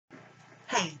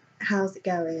Hey, how's it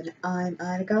going? I'm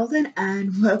IlaGolden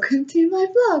and welcome to my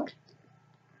vlog.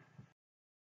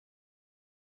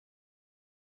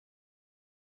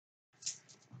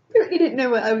 I really didn't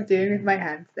know what I was doing with my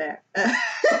hands there.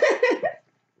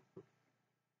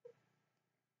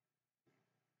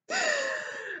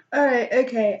 Alright,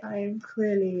 okay, I'm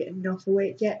clearly not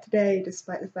awake yet today,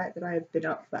 despite the fact that I've been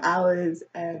up for hours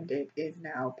and it is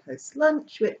now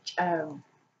post-lunch, which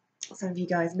some of you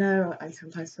guys know, I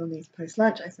sometimes film these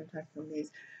post-lunch, I sometimes film these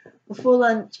before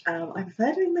lunch. I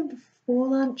prefer doing them before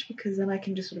lunch because then I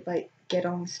can just sort of like get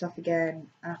on with stuff again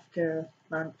after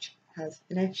lunch has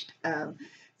finished. So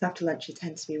after lunch it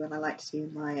tends to be when I like to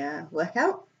do my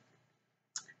workout,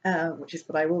 which is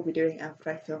what I will be doing after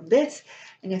I film this.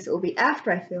 And yes, it will be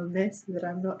after I film this so that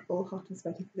I'm not all hot and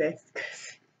sweaty for this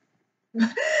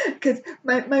because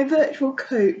my virtual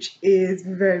coach is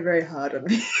very, very hard on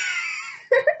me.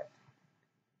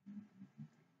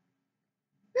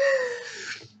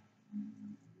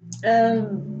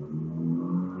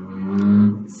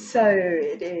 So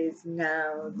it is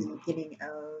now the beginning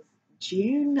of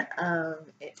June.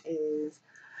 It is,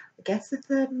 I guess, the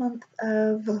third month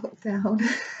of lockdown.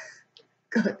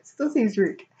 God, it still seems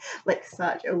like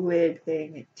such a weird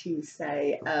thing to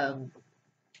say. I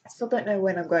still don't know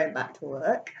when I'm going back to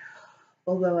work,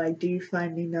 although I do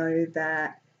finally know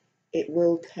that it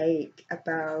will take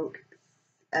about,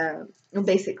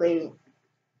 basically,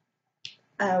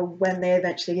 when they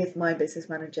eventually give my business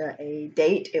manager a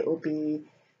date, it will be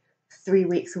 3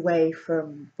 weeks away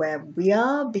from where we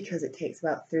are, because it takes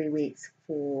about 3 weeks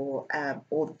for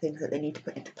all the things that they need to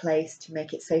put into place to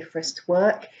make it safe for us to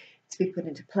work to be put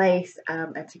into place,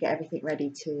 and to get everything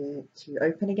ready to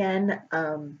open again.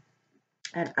 And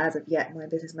as of yet, my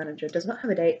business manager does not have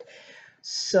a date,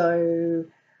 so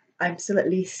I'm still at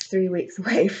least 3 weeks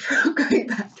away from going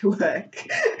back to work,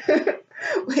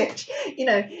 which, you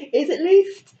know, is at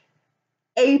least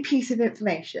a piece of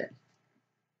information.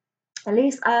 At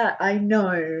least I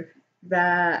know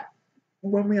that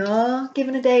when we are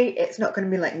given a date, it's not going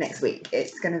to be like next week.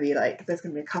 It's going to be like there's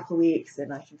going to be a couple of weeks,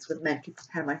 and I can sort of mentally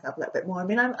prepare myself a little bit more. I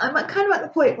mean, I'm kind of at the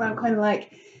point where I'm kind of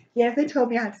like, yeah, if they told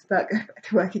me I had to start going back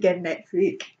to work again next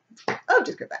week, I'll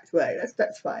just go back to work.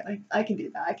 That's fine. I can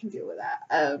do that. I can deal with that.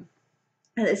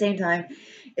 At the same time,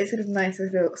 it's sort of nice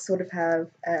to sort of have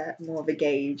more of a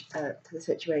gauge to the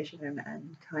situation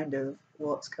and kind of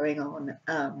what's going on.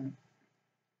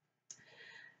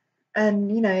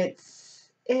 And you know,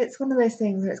 it's one of those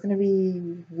things where it's going to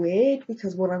be weird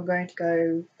because what I'm going to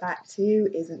go back to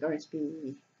isn't going to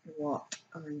be what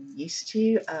I'm used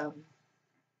to.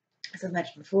 As I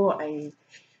mentioned before, I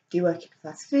do work in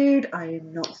fast food.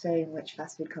 I'm not saying which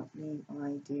fast food company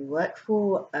I do work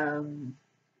for,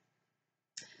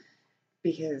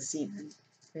 because, you know,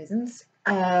 reasons.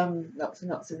 Lots and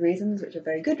lots of reasons, which are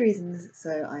very good reasons,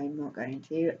 so I'm not going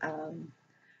to.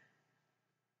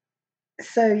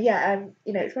 So yeah,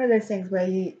 you know, it's one of those things where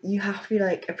you have to be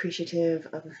like appreciative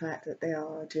of the fact that they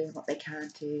are doing what they can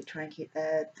to try and keep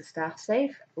the staff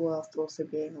safe, whilst also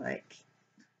being like,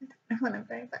 I don't know when I'm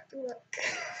going back to work.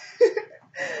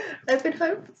 I've been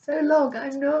home for so long,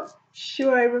 I'm not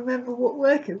sure I remember what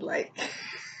work is like.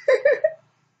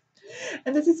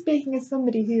 And this is speaking as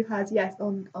somebody who has, yes,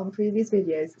 on previous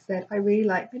videos said I really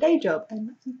like my day job,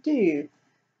 and I do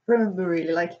remember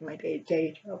really liking my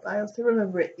day job. I also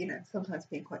remember it, you know, sometimes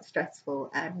being quite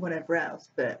stressful and whatever else,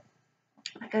 but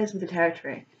that goes with the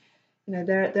territory. You know,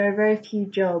 there are very few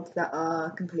jobs that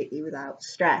are completely without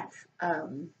stress. I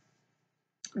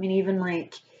mean,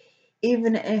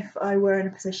 even if I were in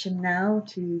a position now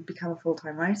to become a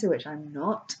full-time writer, which I'm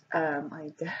not,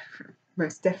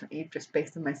 most definitely, just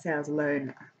based on my sales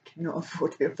alone, I cannot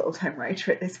afford to be a full-time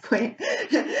writer at this point.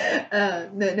 No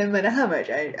matter how much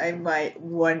I might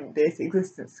want this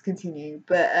existence to continue,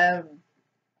 but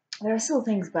there are still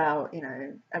things about, you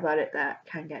know, about it that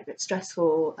can get a bit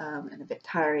stressful, and a bit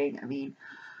tiring. I mean,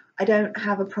 I don't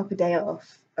have a proper day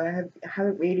off. I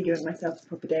haven't really given myself a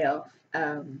proper day off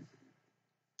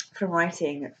from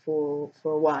writing for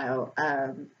a while.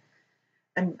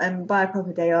 And by a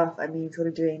proper day off, I mean sort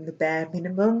of doing the bare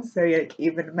minimum. So like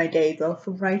even my days off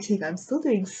from writing, I'm still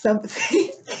doing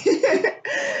something.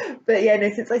 But yeah, no,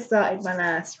 since I started my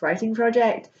last writing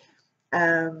project,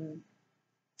 then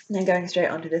going straight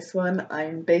onto this one,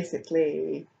 I'm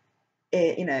basically,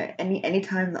 you know, any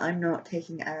time that I'm not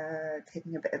taking a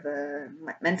bit of a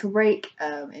mental break,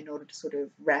 in order to sort of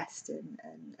rest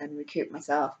and recoup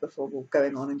myself before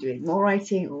going on and doing more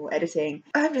writing or editing.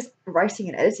 I'm just writing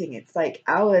and editing. It's like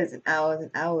hours and hours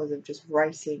and hours of just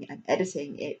writing and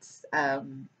editing. It's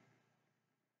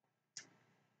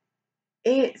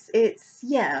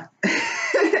yeah.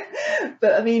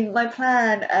 But I mean, my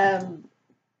plan,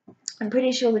 I'm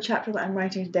pretty sure the chapter that I'm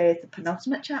writing today is the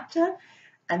penultimate chapter,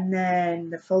 and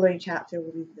then the following chapter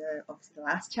will be obviously the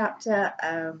last chapter.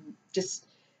 Just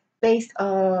based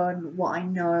on what I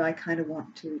know I kind of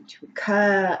want to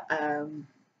occur,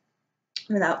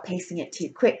 without pacing it too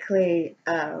quickly.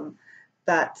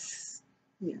 That's,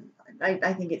 you know,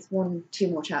 I think it's 2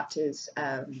 more chapters,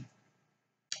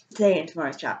 today and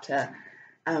tomorrow's chapter,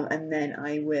 and then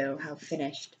I will have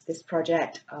finished this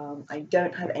project. I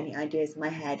don't have any ideas in my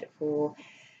head for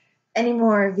any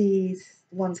more of these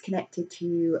ones connected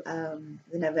to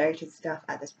the narrated stuff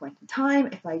at this point in time.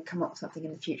 If I come up with something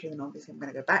in the future, then obviously I'm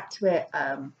going to go back to it.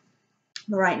 But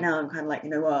right now I'm kind of like, you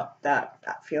know what,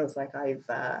 that feels like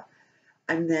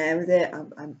I'm there with it.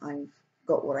 I've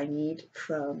got what I need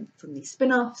from these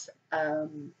spin-offs.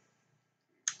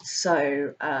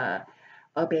 So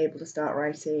I'll be able to start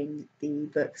writing the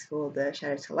books for the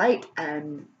Shadow to Light,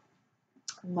 and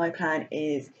my plan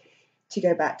is to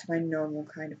go back to my normal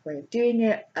kind of way of doing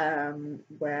it,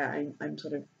 where I'm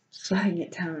sort of slowing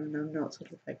it down, and I'm not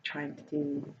sort of like trying to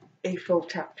do a full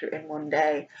chapter in one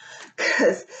day,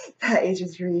 because that is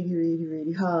just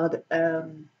really hard.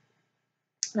 And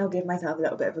I'll give myself a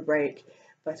little bit of a break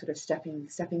by sort of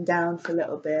stepping down for a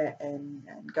little bit, and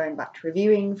going back to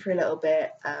reviewing for a little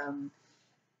bit,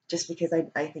 just because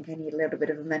I think I need a little bit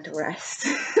of a mental rest.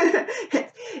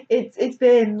 It's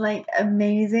been like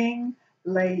amazing,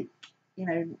 like, you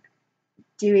know,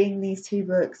 doing these 2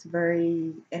 books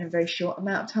in a very short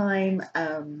amount of time.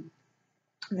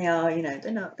 They are, you know,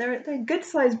 they're good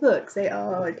sized books. They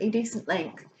are a decent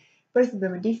length. Both of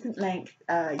them are decent length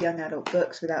young adult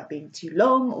books without being too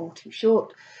long or too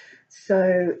short.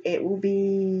 So it will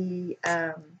be,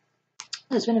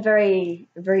 it's been a very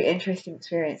interesting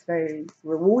experience, very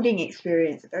rewarding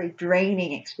experience, a very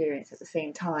draining experience at the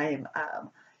same time.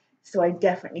 So I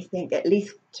definitely think, at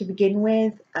least to begin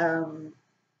with, when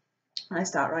I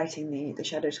start writing the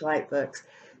Shadow to Light books,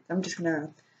 I'm just going to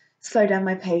slow down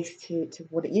my pace to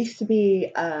what it used to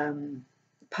be,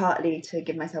 partly to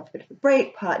give myself a bit of a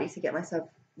break, partly to get myself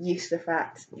used to the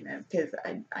fact, you know, because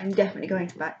I'm definitely going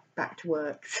to back to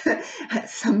work at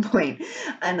some point,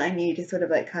 and I need to sort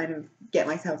of like kind of get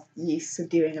myself used to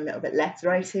doing a little bit less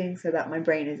writing, so that my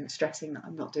brain isn't stressing that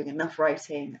I'm not doing enough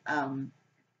writing.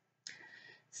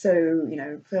 So, you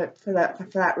know, for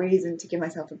that reason, to give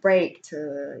myself a break,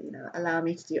 to, you know, allow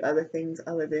me to do other things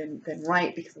other than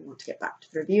write, because I want to get back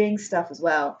to the reviewing stuff as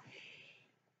well.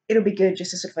 It'll be good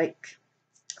just to sort of like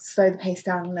slow the pace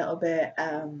down a little bit.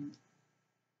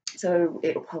 So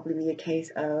it'll probably be a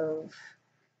case of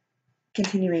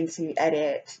continuing to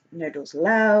edit No Doors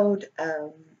Allowed,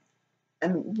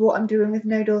 and what I'm doing with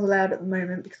No Doors Allowed at the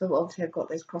moment, because obviously I've got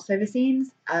those crossover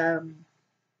scenes,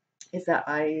 is that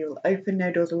I'll open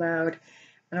No Doors Allowed,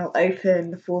 and I'll open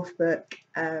the 4th book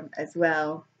as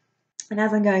well. And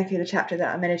as I'm going through the chapter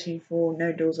that I'm editing for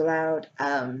No Doors Allowed,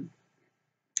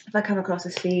 if I come across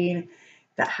a scene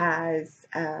that has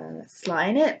Sly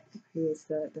in it, who is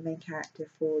the main character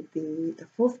for the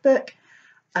 4th book,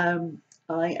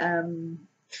 I am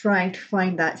trying to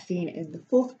find that scene in the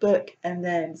 4th book, and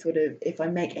then sort of, if I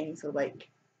make any sort of like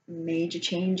major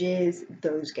changes,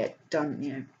 those get done,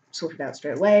 you know, sorted out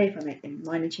straight away. If I make any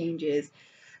minor changes,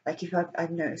 like if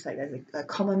I've noticed like there's a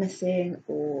comma missing,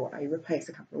 or I replace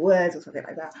a couple of words or something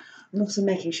like that, I'm also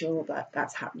making sure that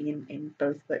that's happening in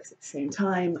both books at the same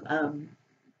time.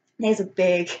 There's a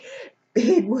big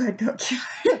Word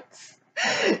document,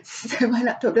 so my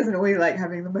laptop doesn't always like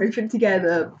having them open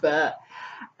together, but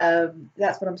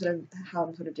that's what how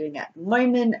I'm sort of doing it at the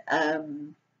moment,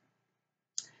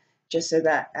 just so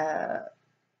that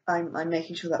I'm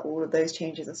making sure that all of those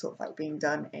changes are sort of like being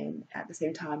done at the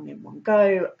same time in one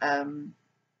go.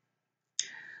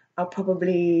 I'll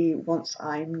probably, once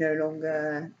I'm no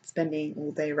longer spending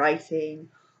all day writing,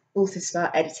 also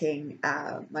start editing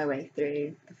my way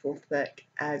through the 4th book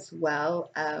as well,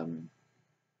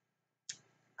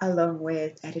 along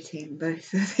with editing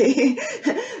both of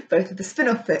the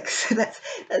spin-off books. So that's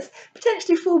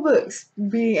potentially 4 books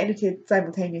being edited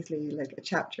simultaneously, like a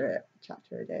chapter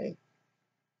a day.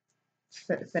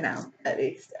 For now, at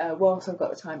least, whilst I've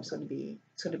got the time to sort of be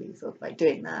like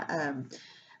doing that.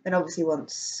 Then obviously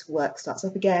once work starts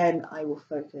up again, I will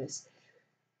focus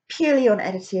purely on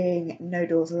editing No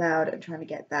Doors Allowed, and trying to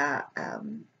get that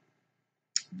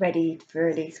ready for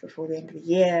release before the end of the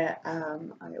year.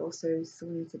 I also still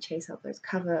need to chase up those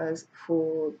covers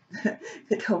for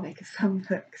the Dollmaker Sun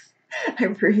books. I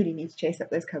really need to chase up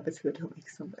those covers for the Dollmaker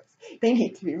Sun books. They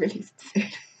need to be released soon.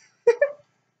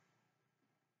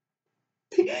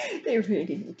 They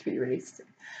really need to be released.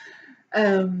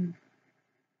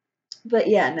 But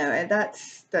yeah, no,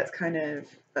 that's kind of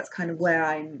where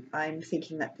I'm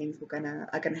thinking that things are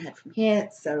gonna head from here.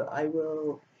 So I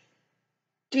will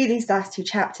do these last two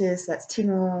chapters. That's two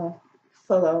more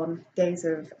full-on days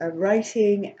of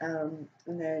writing, and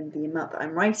then the amount that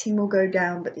I'm writing will go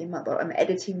down, but the amount that I'm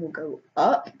editing will go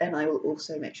up, and I will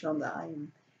also make sure that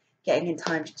I'm getting in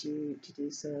time to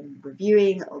do some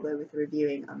reviewing. Although with the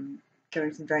reviewing, I'm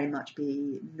going to very much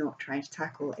be not trying to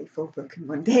tackle a full book in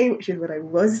one day, which is what I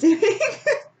was doing.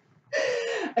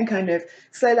 And kind of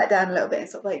slow that down a little bit and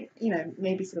sort of like,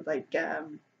 maybe sort of like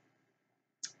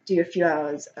do a few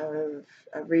hours of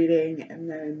reading and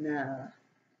then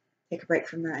take a break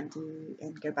from that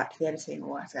and go back to the editing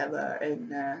or whatever,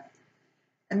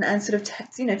 and sort of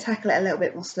tackle it a little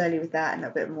bit more slowly with that and a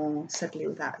little bit more steadily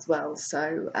with that as well.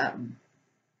 So I'm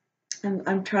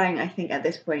trying, I think, at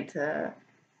this point to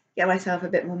get myself a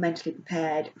bit more mentally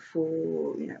prepared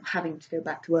for having to go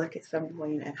back to work at some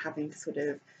point and having to sort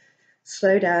of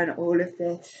slow down all of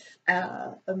this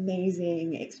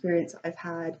amazing experience I've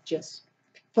had, just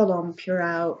full on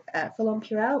purely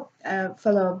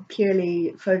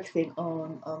focusing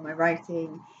on my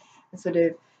writing, and sort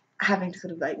of having to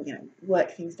sort of like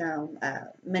work things down,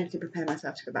 mentally prepare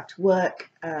myself to go back to work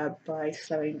by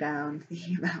slowing down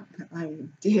the amount that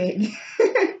I'm doing.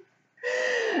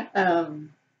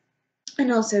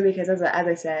 And also because, as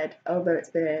I said, although it's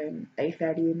been a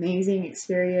fairly amazing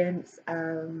experience,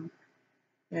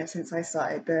 since I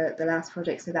started the last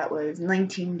project, so that was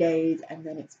 19 days, and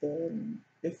then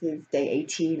this is day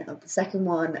 18 of the second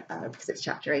one, because it's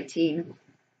chapter 18.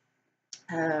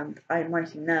 I'm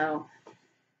writing now.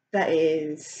 That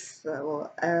is,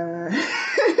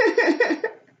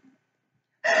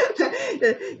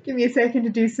 give me a second to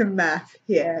do some math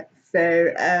here.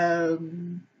 So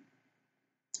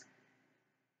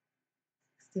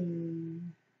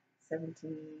 16,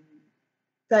 17,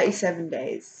 37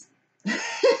 days.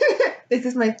 This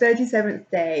is my 37th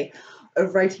day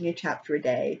of writing a chapter a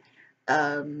day.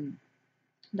 That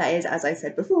is, as I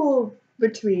said before,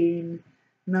 between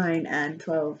 9 and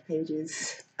 12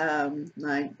 pages. I'm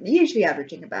usually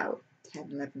averaging about 10,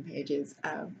 11 pages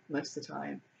most of the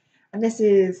time. And this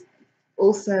is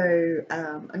also,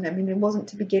 and I mean, it wasn't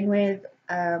to begin with.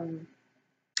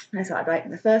 I started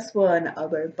writing the first one,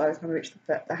 although by the time I reached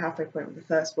the halfway point with the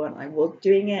first one, I was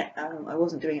doing it. I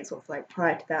wasn't doing it sort of like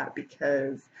prior to that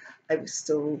because I was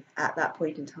still at that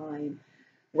point in time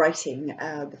writing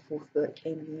the fourth book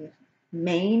in the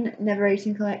main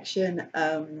narrating collection.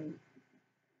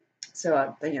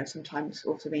 So some time was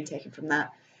also being taken from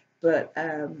that. But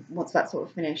once that sort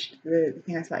of finished, the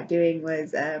thing I started doing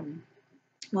was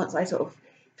once I sort of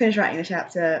finished writing the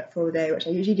chapter for the day, which I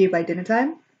usually do by dinner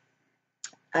time.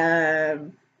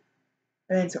 And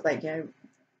then sort of like,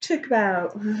 took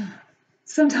about,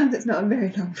 sometimes it's not a very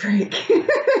long break.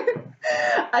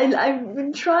 I've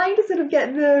been trying to sort of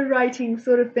get the writing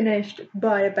sort of finished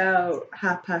by about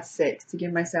 6:30 to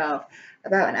give myself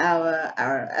about an hour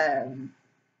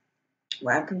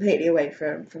where I'm completely away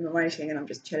from the writing and I'm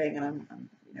just chilling and I'm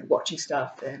watching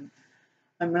stuff and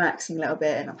I'm relaxing a little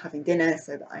bit and I'm having dinner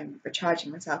so that I'm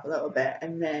recharging myself a little bit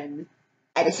and then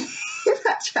editing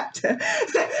that chapter.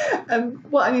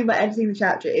 What I mean by editing the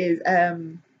chapter is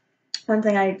one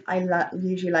thing I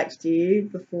usually like to do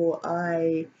before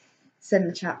I send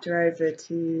the chapter over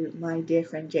to my dear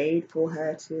friend Jade for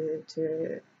her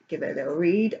to give it a little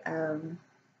read.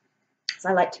 So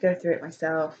I like to go through it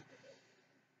myself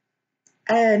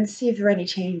and see if there are any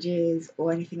changes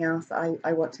or anything else that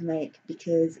I want to make,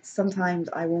 because sometimes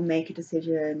I will make a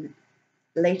decision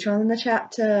later on in the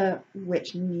chapter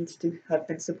which needs to have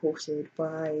been supported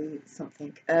by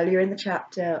something earlier in the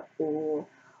chapter, or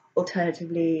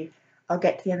alternatively I'll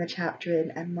get to the end of the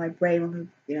chapter and my brain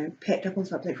will have picked up on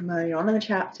something from earlier on in the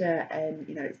chapter, and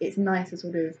it's nice to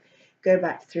sort of go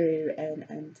back through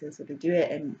and to sort of do it,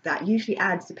 and that usually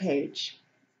adds a page.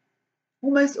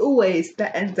 Almost always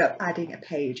that ends up adding a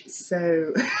page.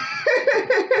 So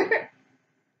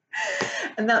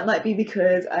and that might be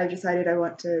because I've decided I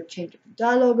want to change up the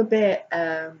dialogue a bit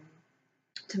to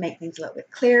make things a little bit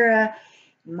clearer.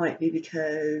 It might be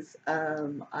because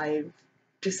I've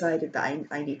decided that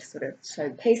I need to sort of slow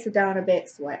the pace down a bit,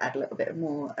 so I add a little bit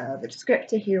more of a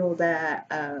descriptor here or there,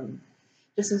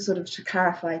 just to sort of to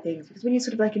clarify things, because when you're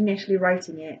sort of like initially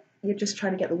writing it, you're just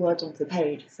trying to get the words onto the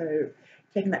page, so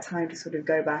taking that time to sort of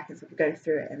go back and sort of go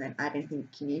through it and then add anything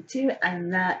you need to,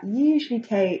 and that usually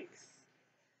takes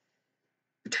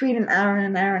between an hour and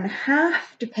an hour and a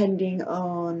half, depending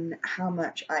on how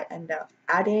much I end up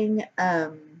adding.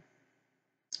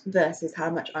 versus how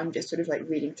much I'm just sort of like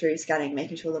reading through, scanning,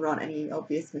 making sure there aren't any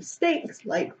obvious mistakes,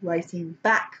 like writing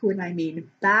back when I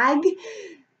mean bag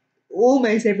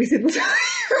almost every single time.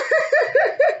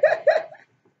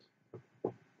 I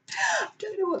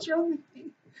don't know what's wrong with me.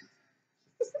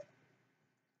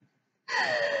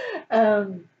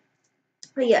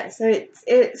 But yeah, so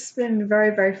it's been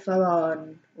very full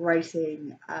on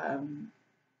writing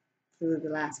for the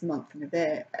last month and a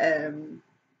bit.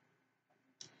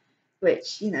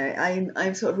 Which, you know,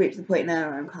 I've sort of reached the point now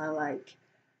where I'm kind of like,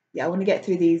 yeah, I want to get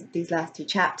through these last 2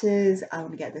 chapters. I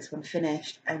want to get this one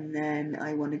finished, and then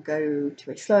I want to go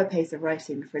to a slower pace of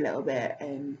writing for a little bit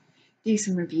and do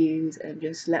some reviews and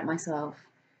just let myself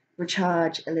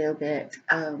recharge a little bit,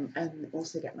 and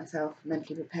also get myself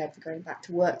mentally prepared for going back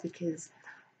to work, because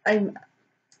I'm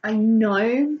I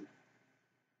know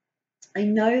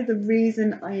the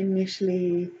reason I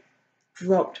initially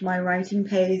dropped my writing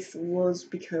pace was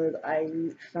because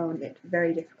I found it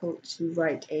very difficult to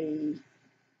write a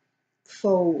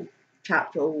full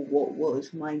chapter, or what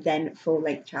was my then full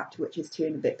length chapter, which is 2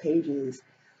 and a bit pages,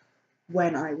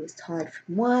 when I was tired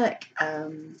from work.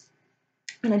 And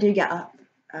I do get up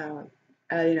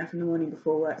early enough in the morning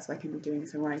before work so I can be doing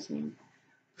some writing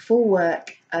before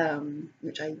work,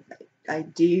 which I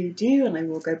do and I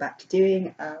will go back to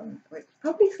doing. It's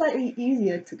probably slightly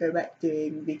easier to go back to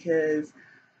doing because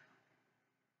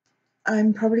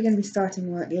I'm probably going to be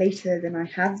starting work later than I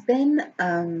have been.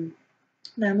 And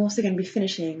I'm also going to be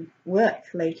finishing work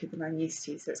later than I'm used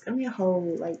to, so it's going to be a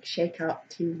whole like shake up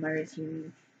to my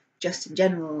routine just in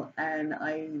general. And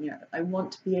I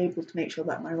want to be able to make sure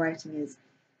that my writing is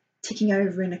ticking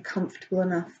over in a comfortable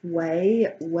enough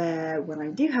way where when I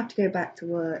do have to go back to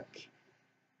work,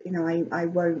 I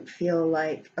won't feel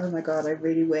like, oh my god, I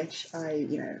really wish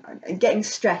I'm getting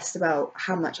stressed about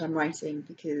how much I'm writing,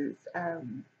 because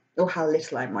or how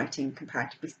little I'm writing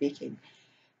comparatively speaking,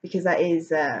 because that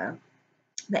is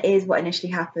what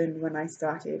initially happened when I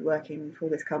started working for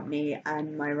this company,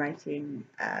 and my writing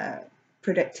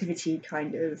productivity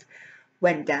kind of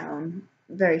went down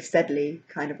very steadily,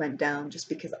 just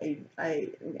because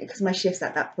because my shifts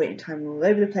at that point in time were all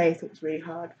over the place. It was really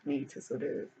hard for me to sort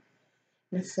of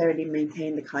necessarily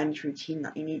maintain the kind of routine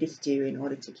that I needed to do in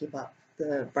order to keep up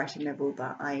the writing level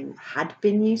that I had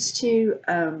been used to.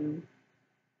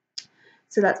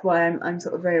 So that's why I'm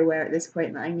sort of very aware at this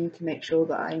point that I need to make sure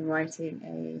that I'm writing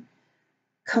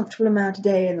a comfortable amount a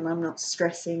day, and then I'm not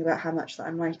stressing about how much that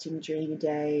I'm writing during a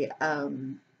day.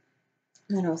 And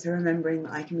then also remembering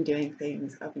that I can be doing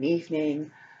things of an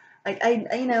evening.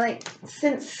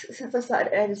 Since I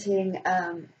started editing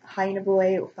Hyena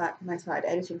Boy, in fact, when I started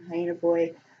editing Hyena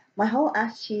Boy, my whole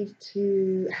attitude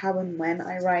to how and when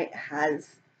I write has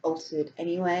altered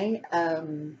anyway.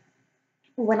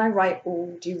 When I write or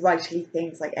do writerly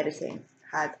things like editing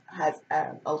has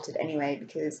altered anyway,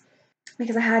 because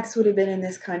I had sort of been in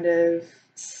this kind of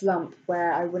slump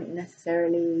where I wouldn't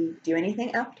necessarily do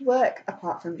anything after work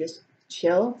apart from just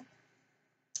chill.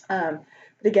 But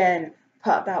again,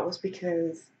 part of that was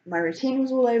because my routine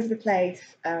was all over the place,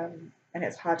 and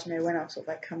it's hard to know when I was sort of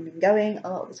like coming and going a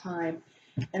lot of the time.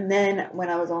 And then when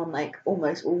I was on like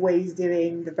almost always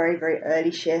doing the very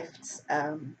early shifts,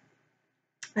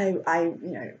 I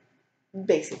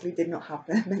basically did not have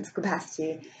the mental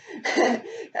capacity. I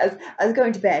was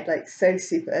going to bed like so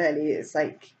super early. It's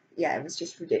like, yeah, it was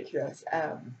just ridiculous.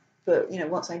 But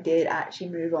once I did actually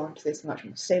move on to this much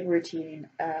more stable routine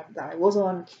that I was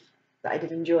on, that I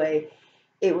did enjoy,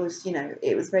 it was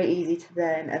very easy to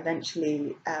then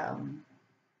eventually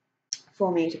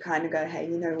for me to kind of go, hey,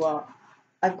 you know what,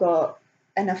 I've got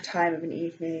enough time of an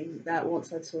evening that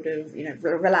once I've sort of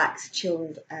relaxed,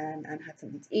 chilled, and had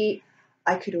something to eat,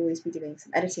 I could always be doing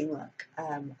some editing work.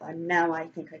 And now I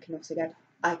think I can also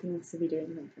be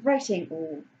doing the writing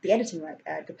or the editing work,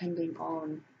 depending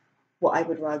on what I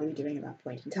would rather be doing at that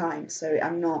point in time. So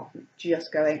I'm not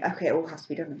just going, okay, it all has to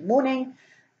be done in the morning.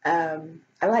 I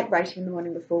like writing in the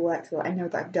morning before work, so I know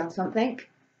that I've done something.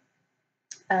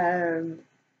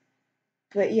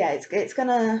 But yeah, it's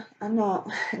gonna. I'm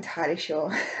not entirely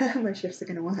sure my shifts are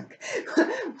gonna work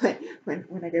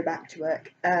when I go back to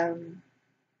work. I'm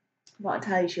not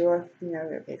entirely sure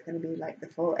if it's going to be like the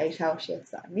full 8-hour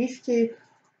shifts that I'm used to,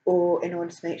 or in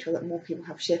order to make sure that more people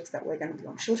have shifts, that we're going to be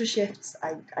on shorter shifts.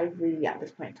 I really, at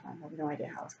this point in time, have no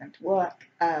idea how it's going to work.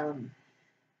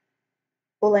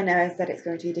 All I know is that it's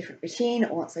going to be a different routine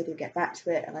once I do get back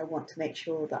to it, and I want to make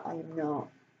sure that I'm not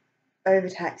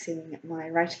overtaxing my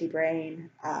writerly brain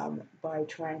by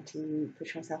trying to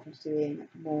push myself into doing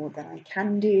more than I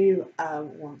can do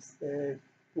once the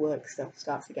work stuff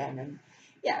starts again. And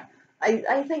yeah,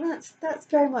 I think that's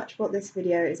very much what this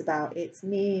video is about. It's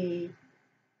me,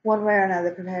 one way or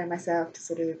another, preparing myself to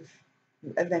sort of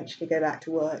eventually go back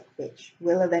to work, which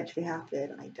will eventually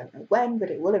happen. I don't know when, but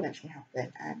it will eventually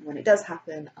happen. And when it does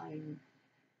happen, I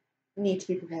need to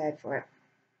be prepared for it,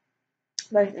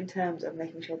 both in terms of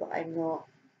making sure that I'm not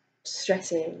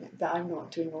stressing, that I'm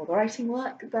not doing all the writing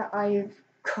work that I've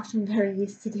gotten very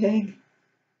used to doing,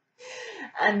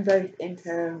 and both in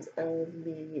terms of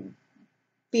me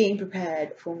being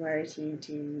prepared for my routine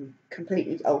to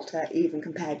completely alter, even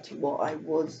compared to what I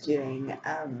was doing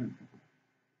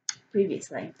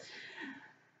previously.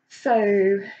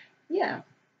 So yeah,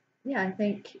 I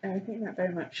think that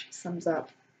very much sums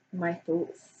up my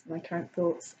thoughts, my current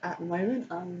thoughts at the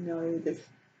moment. I know this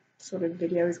sort of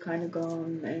video has kind of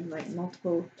gone in like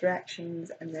multiple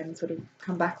directions and then sort of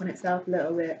come back on itself a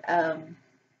little bit.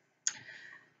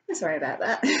 Sorry about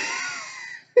that.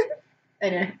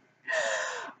 Anyway,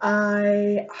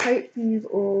 I hope you've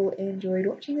all enjoyed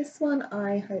watching this one.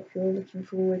 I hope you're looking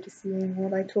forward to seeing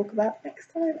what I talk about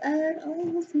next time, and I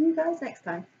will see you guys next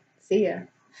time. See ya.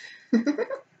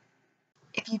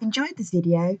 If you've enjoyed this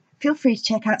video, feel free to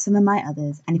check out some of my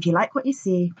others, and if you like what you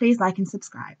see, please like and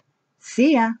subscribe.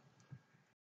 See ya!